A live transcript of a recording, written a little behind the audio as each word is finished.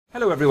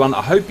Hello everyone,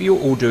 I hope you're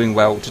all doing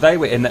well. Today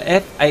we're in the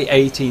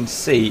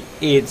FA-18C.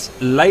 It's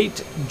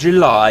late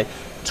July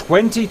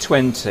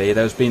 2020.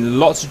 There's been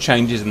lots of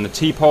changes in the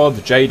TPOD,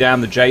 the JDAM,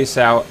 the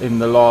JSOW in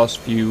the last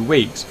few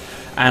weeks.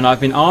 And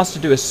I've been asked to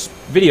do a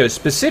video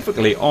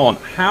specifically on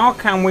how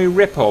can we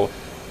ripple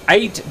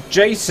 8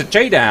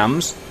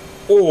 JDAMs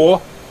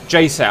or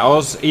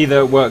JSOWs,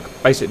 either work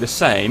basically the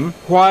same,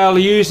 while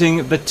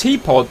using the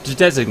TPOD to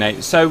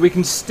designate. So we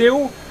can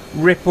still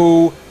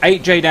ripple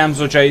 8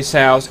 JDAMs or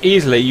JSOWs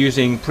easily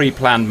using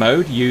pre-planned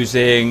mode,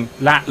 using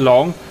lat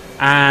long,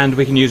 and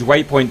we can use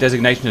waypoint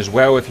designation as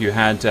well if you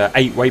had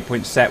 8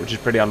 waypoints set, which is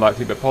pretty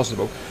unlikely but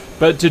possible.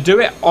 But to do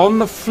it on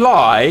the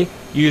fly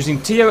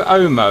using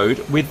TOO mode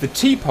with the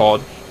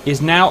TPOD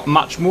is now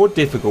much more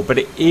difficult, but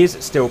it is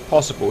still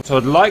possible. So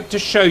I'd like to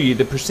show you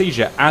the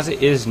procedure as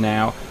it is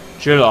now,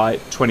 July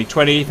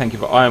 2020. Thank you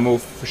for IronWolf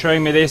for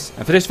showing me this.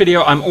 And for this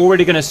video, I'm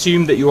already going to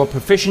assume that you are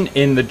proficient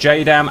in the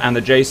JDAM and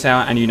the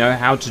JSOW and you know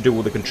how to do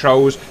all the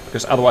controls,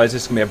 because otherwise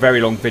this is going to be a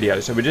very long video.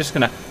 So we're just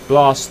going to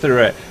blast through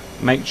it.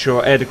 Make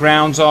sure air to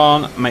ground's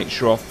on, make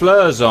sure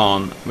FLIR's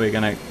on. We're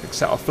going to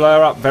set our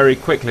FLIR up very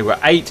quickly. We're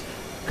 8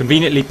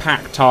 conveniently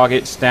packed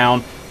targets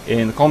down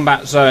in the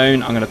combat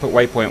zone. I'm going to put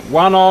waypoint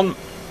 1 on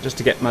just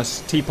to get my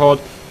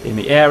TPOD in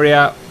the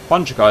area.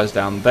 Bunch of guys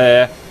down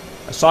there.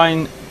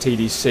 Assign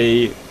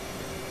TDC.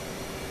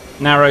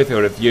 Narrow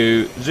field of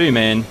view, zoom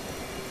in,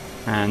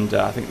 and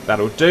I think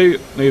that'll do.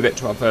 Move it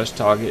to our first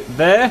target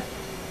there,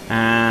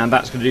 and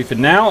that's going to do for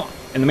now.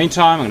 In the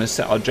meantime, I'm going to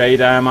set our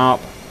JDAM up.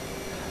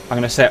 I'm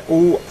going to set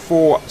all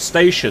 4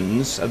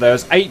 stations.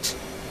 There's 8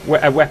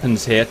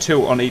 weapons here,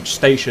 2 on each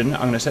station.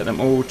 I'm going to set them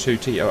all to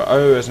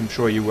TOO, as I'm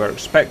sure you were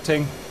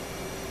expecting.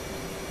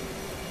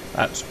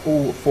 That's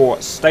all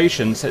 4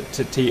 stations set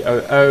to TOO.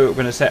 We're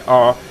going to set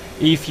our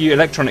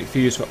electronic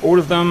fuse for all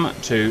of them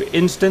to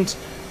instant.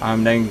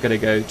 I'm then going to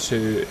go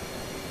to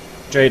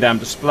JDAM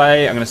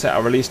display. I'm going to set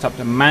our release type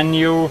to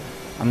manual.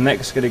 I'm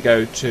next going to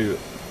go to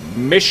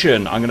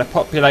mission. I'm going to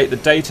populate the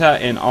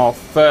data in our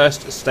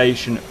first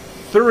station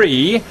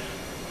 3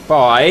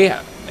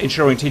 by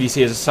ensuring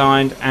TDC is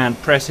assigned and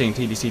pressing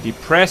TDC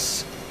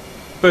depress.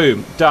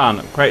 Boom,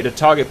 done. Created a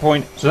target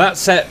point. So that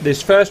set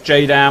this first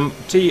JDAM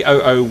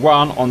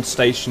TOO1 on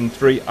station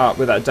 3 up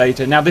with that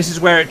data. Now this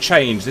is where it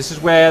changed. This is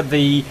where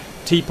the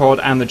TPOD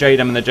and the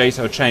JDAM and the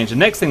JSOW change. The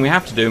next thing we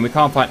have to do, and we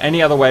can't find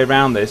any other way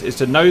around this, is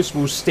to nose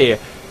will steer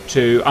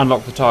to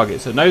unlock the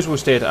target. So nose will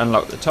steer to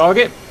unlock the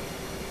target.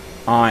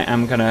 I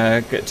am going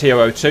to get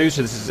TOO2,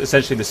 so this is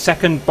essentially the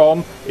second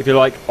bomb, if you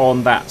like,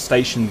 on that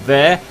station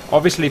there.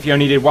 Obviously, if you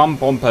only did 1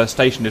 bomb per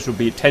station, this would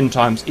be 10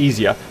 times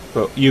easier,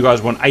 but you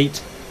guys want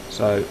 8,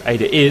 so 8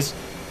 it is.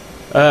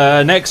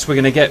 Next, we're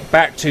going to get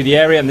back to the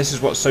area, and this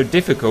is what's so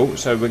difficult.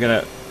 So we're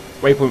going to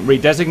waypoint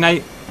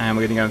redesignate, and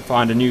we're going to go and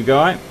find a new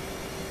guy.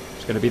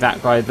 It's going to be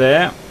that guy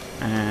there,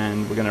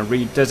 and we're going to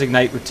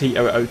redesignate with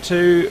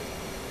TOO2.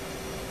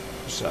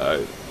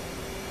 So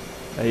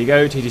there you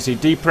go,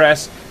 TDC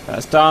depress.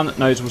 That's done.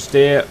 Nose will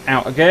steer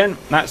out again.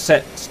 That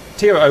sets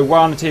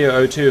TOO1 and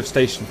TOO2 of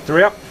station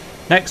 3 up.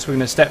 Next, we're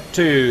going to step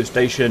to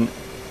station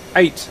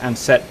 8 and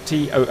set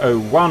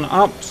TOO1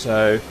 up.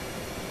 So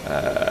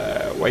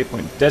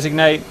waypoint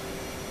designate.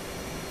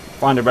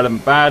 Find a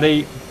relevant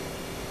baddie.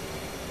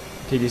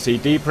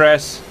 TDC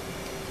depress.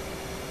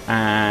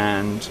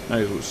 And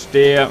nose will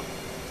steer,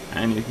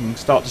 and you can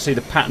start to see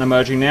the pattern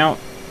emerging now.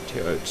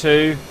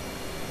 TOO2,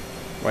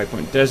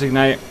 waypoint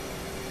designate.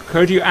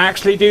 Could you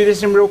actually do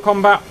this in real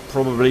combat?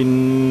 Probably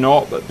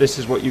not, but this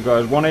is what you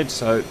guys wanted,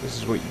 so this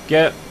is what you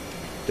get.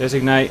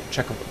 Designate,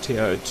 check up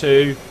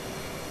TOO2,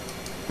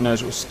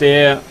 nose will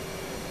steer.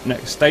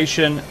 Next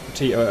station,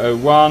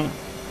 TOO1,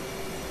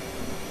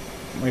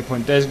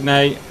 waypoint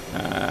designate,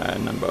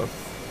 number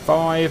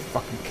 5,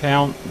 fucking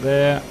count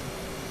there.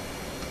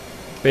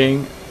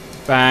 Bing.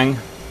 Bang.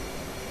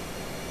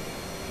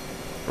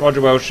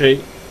 Roger Welshie.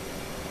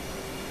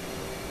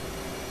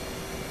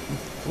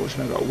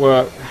 Unfortunately, I've got to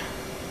work.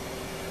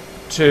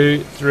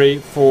 2, 3,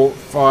 4,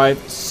 5,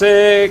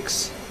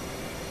 6.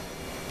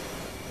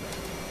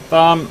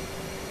 Done.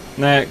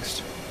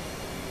 Next.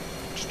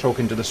 Just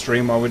talking to the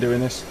stream while we're doing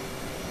this.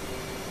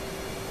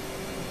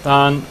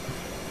 Done.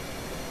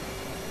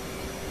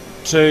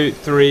 2,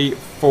 3,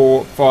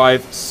 4,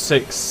 5,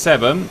 6,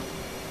 7.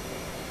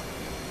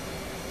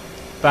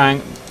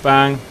 Bang,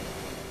 bang,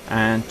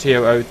 and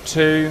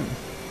TOO2,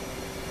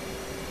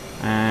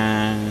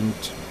 and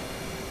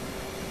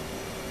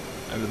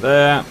over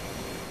there,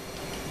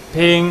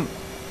 ping,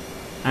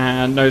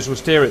 and nose will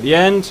steer at the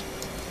end.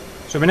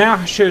 So we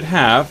now should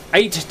have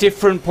 8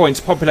 different points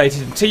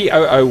populated in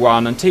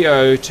TOO1 and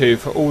TOO2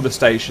 for all the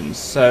stations.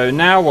 So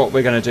now what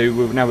we're going to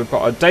do, now we've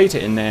got our data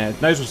in there,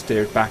 nose will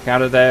steer back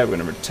out of there, we're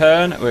going to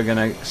return, we're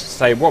going to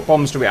say what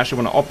bombs do we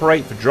actually want to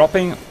operate for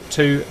dropping,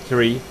 2,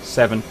 3,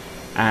 7,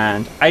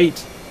 and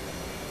 8.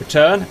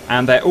 Return,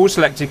 and they're all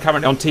selected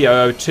currently on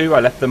TOO2. I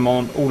left them all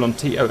on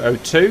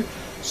TOO2.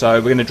 So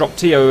we're going to drop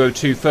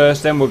TOO2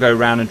 first, then we'll go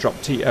around and drop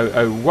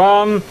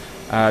TOO1.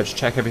 Just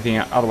check everything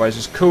out, otherwise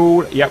it's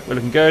cool. Yep, we're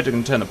looking good. We're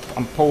going to turn the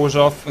pause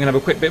off. We're going to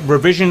have a quick bit of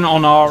revision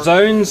on our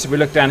zones. We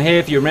look down here,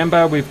 if you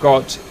remember, we've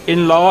got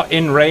in-law,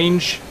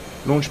 in-range,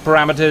 launch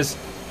parameters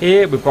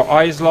here. We've got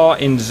ISLAR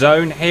in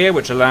zone here,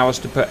 which allow us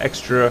to put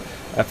extra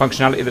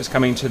functionality that's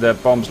coming to the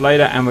bombs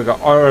later. And we've got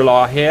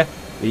ORLR here,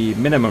 the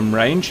minimum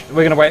range.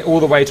 We're going to wait all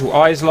the way to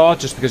ISLAR,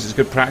 just because it's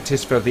good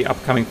practice for the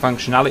upcoming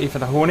functionality for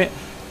the Hornet.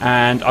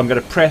 And I'm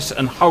going to press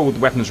and hold the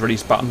weapons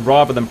release button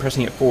rather than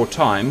pressing it 4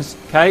 times.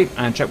 Okay,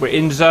 and check we're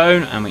in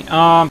zone, and we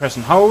are. Press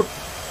and hold.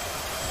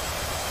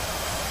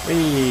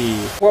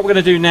 What we're going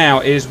to do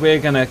now is we're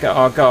going to get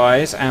our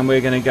guys, and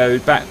we're going to go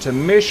back to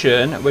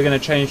mission. We're going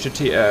to change to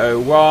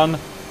TOO1,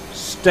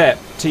 step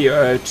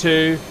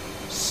TOO2,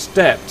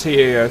 step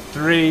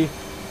TOO3,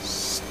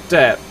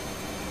 step.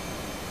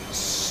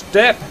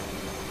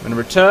 I'm going to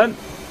return.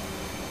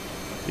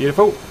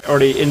 Beautiful.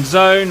 Already in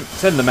zone.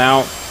 Send them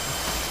out.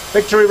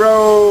 Victory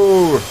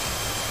roll!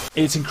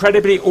 It's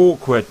incredibly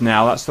awkward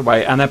now, that's the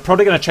way, and they're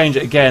probably going to change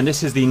it again.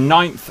 This is the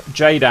 9th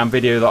JDAM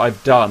video that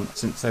I've done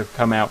since they've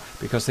come out,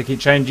 because they keep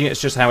changing it. It's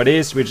just how it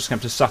is. We're just going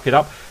to have to suck it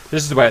up.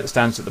 This is the way it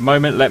stands at the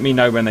moment. Let me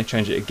know when they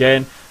change it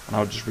again, and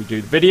I'll just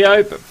redo the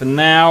video. But for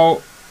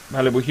now,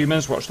 valuable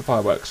humans, watch the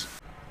fireworks.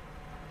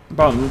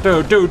 Do!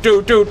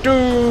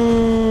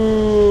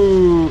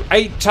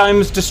 8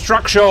 times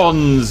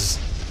destructions!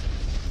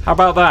 How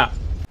about that?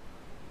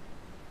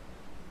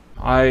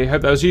 I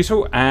hope that was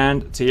useful,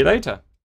 and see you later.